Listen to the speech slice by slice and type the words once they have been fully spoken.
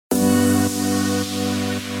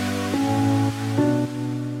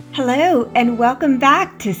Hello and welcome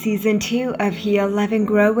back to Season 2 of Heal, Love and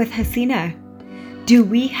Grow with Hasina. Do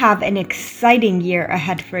we have an exciting year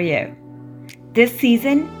ahead for you? This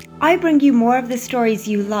season, I bring you more of the stories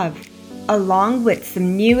you love, along with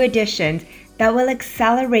some new additions that will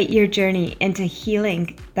accelerate your journey into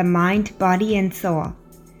healing the mind, body, and soul.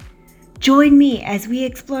 Join me as we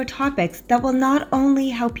explore topics that will not only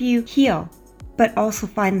help you heal, but also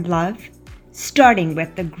find love, starting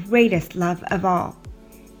with the greatest love of all,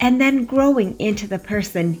 and then growing into the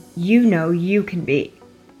person you know you can be.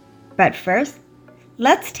 But first,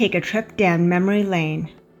 let's take a trip down memory lane.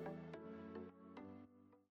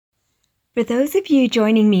 For those of you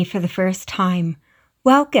joining me for the first time,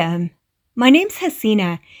 welcome. My name's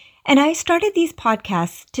Hasina, and I started these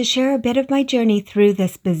podcasts to share a bit of my journey through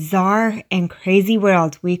this bizarre and crazy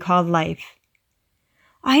world we call life.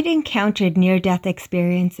 I'd encountered near-death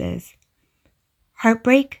experiences,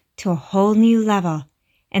 heartbreak to a whole new level,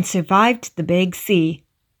 and survived the big C.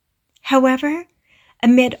 However,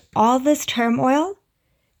 amid all this turmoil,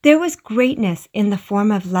 there was greatness in the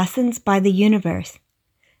form of lessons by the universe,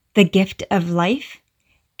 the gift of life,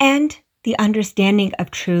 and the understanding of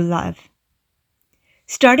true love.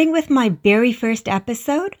 Starting with my very first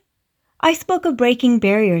episode, I spoke of breaking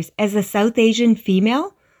barriers as a South Asian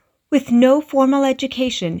female with no formal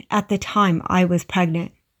education at the time I was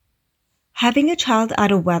pregnant. Having a child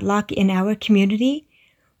out of wedlock in our community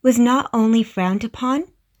was not only frowned upon,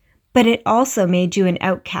 but it also made you an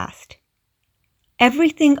outcast.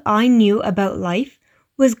 Everything I knew about life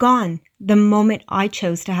was gone the moment I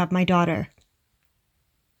chose to have my daughter.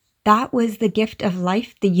 That was the gift of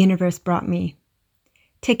life the universe brought me,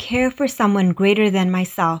 to care for someone greater than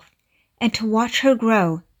myself and to watch her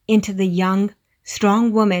grow into the young,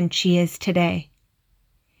 strong woman she is today.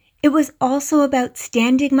 It was also about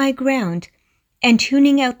standing my ground and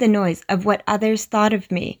tuning out the noise of what others thought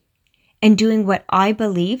of me and doing what I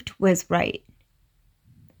believed was right.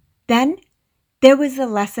 Then there was the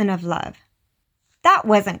lesson of love. That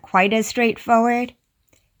wasn't quite as straightforward.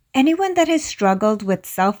 Anyone that has struggled with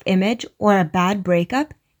self-image or a bad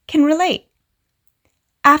breakup can relate.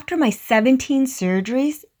 After my 17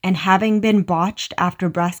 surgeries and having been botched after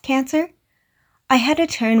breast cancer, I had to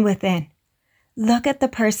turn within, look at the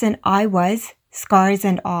person I was, scars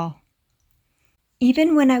and all.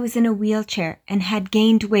 Even when I was in a wheelchair and had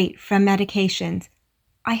gained weight from medications,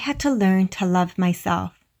 I had to learn to love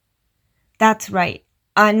myself. That's right,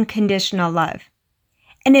 unconditional love.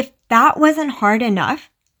 And if that wasn't hard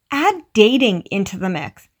enough, add dating into the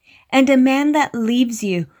mix and a man that leaves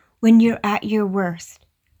you when you're at your worst.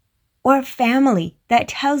 Or a family that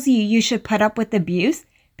tells you should put up with abuse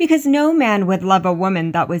because no man would love a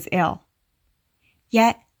woman that was ill.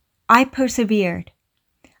 Yet, I persevered.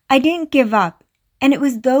 I didn't give up. And it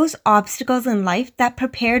was those obstacles in life that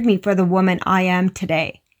prepared me for the woman I am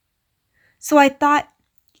today. So I thought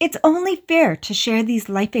it's only fair to share these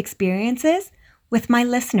life experiences with my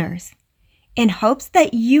listeners in hopes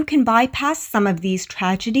that you can bypass some of these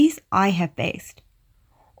tragedies I have faced.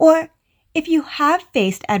 Or if you have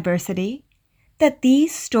faced adversity, that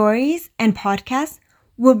these stories and podcasts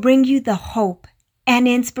will bring you the hope and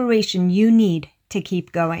inspiration you need to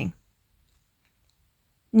keep going.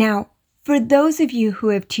 Now, for those of you who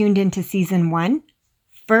have tuned into Season 1,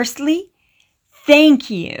 firstly,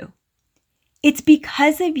 thank you. It's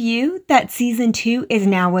because of you that Season 2 is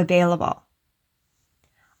now available.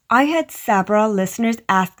 I had several listeners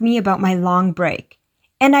ask me about my long break,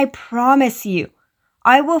 and I promise you,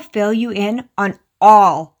 I will fill you in on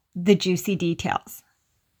all the juicy details.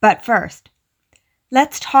 But first,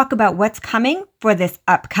 let's talk about what's coming for this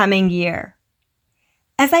upcoming year.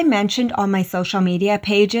 As I mentioned on my social media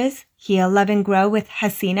pages, Heal, Love and Grow with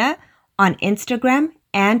Hasina on Instagram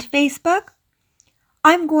and Facebook,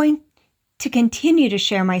 I'm going to continue to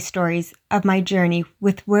share my stories of my journey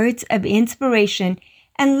with words of inspiration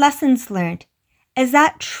and lessons learned, as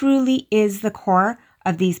that truly is the core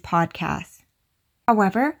of these podcasts.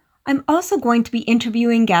 However, I'm also going to be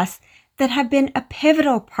interviewing guests that have been a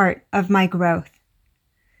pivotal part of my growth.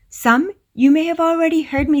 Some you may have already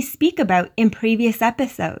heard me speak about in previous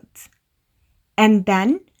episodes. And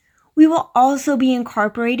then we will also be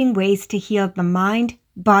incorporating ways to heal the mind,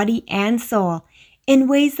 body, and soul in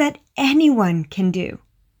ways that anyone can do.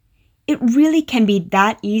 It really can be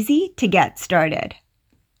that easy to get started.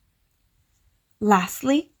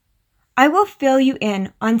 Lastly, I will fill you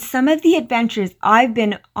in on some of the adventures I've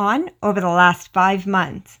been on over the last 5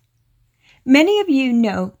 months. Many of you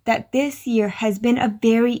know that this year has been a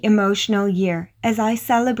very emotional year as I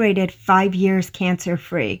celebrated 5 years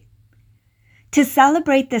cancer-free. To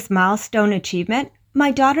celebrate this milestone achievement, my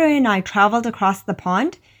daughter and I traveled across the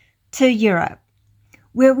pond to Europe,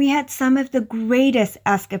 where we had some of the greatest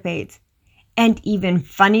escapades and even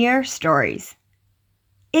funnier stories.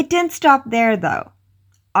 It didn't stop there though.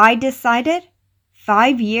 I decided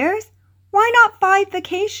 5 years? Why not 5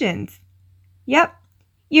 vacations? Yep,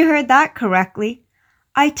 you heard that correctly.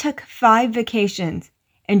 I took 5 vacations,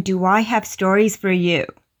 and do I have stories for you?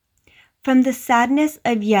 From the sadness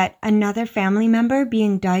of yet another family member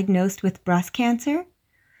being diagnosed with breast cancer,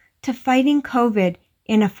 to fighting COVID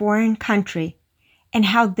in a foreign country, and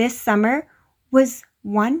how this summer was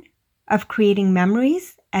one of creating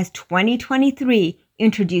memories as 2023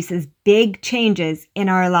 introduces big changes in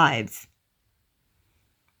our lives.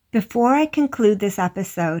 Before I conclude this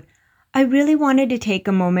episode, I really wanted to take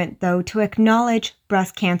a moment, though, to acknowledge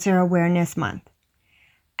Breast Cancer Awareness Month.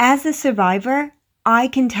 As a survivor, I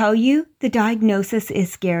can tell you the diagnosis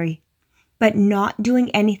is scary, but not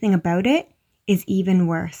doing anything about it is even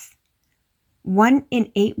worse. 1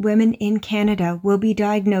 in 8 women in Canada will be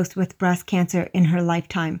diagnosed with breast cancer in her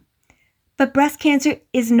lifetime. But breast cancer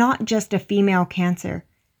is not just a female cancer.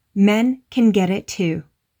 Men can get it too.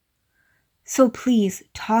 So please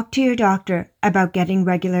talk to your doctor about getting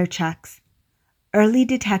regular checks. Early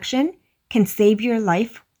detection can save your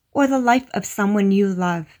life or the life of someone you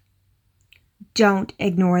love. Don't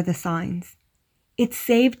ignore the signs. It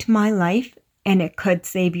saved my life and it could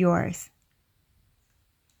save yours.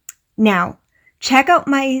 Now, check out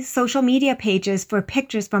my social media pages for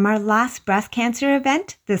pictures from our last breast cancer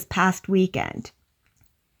event this past weekend.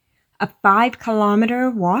 A 5-kilometer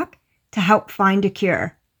walk to help find a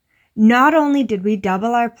cure. Not only did we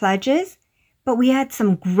double our pledges, but we had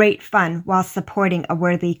some great fun while supporting a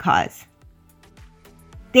worthy cause.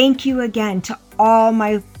 Thank you again to all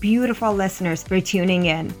my beautiful listeners for tuning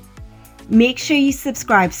in. Make sure you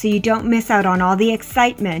subscribe so you don't miss out on all the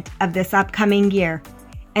excitement of this upcoming year.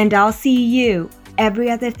 And I'll see you every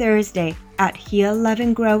other Thursday at Heal, Love,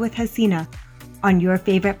 and Grow with Hasina on your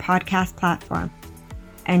favorite podcast platform.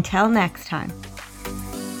 Until next time.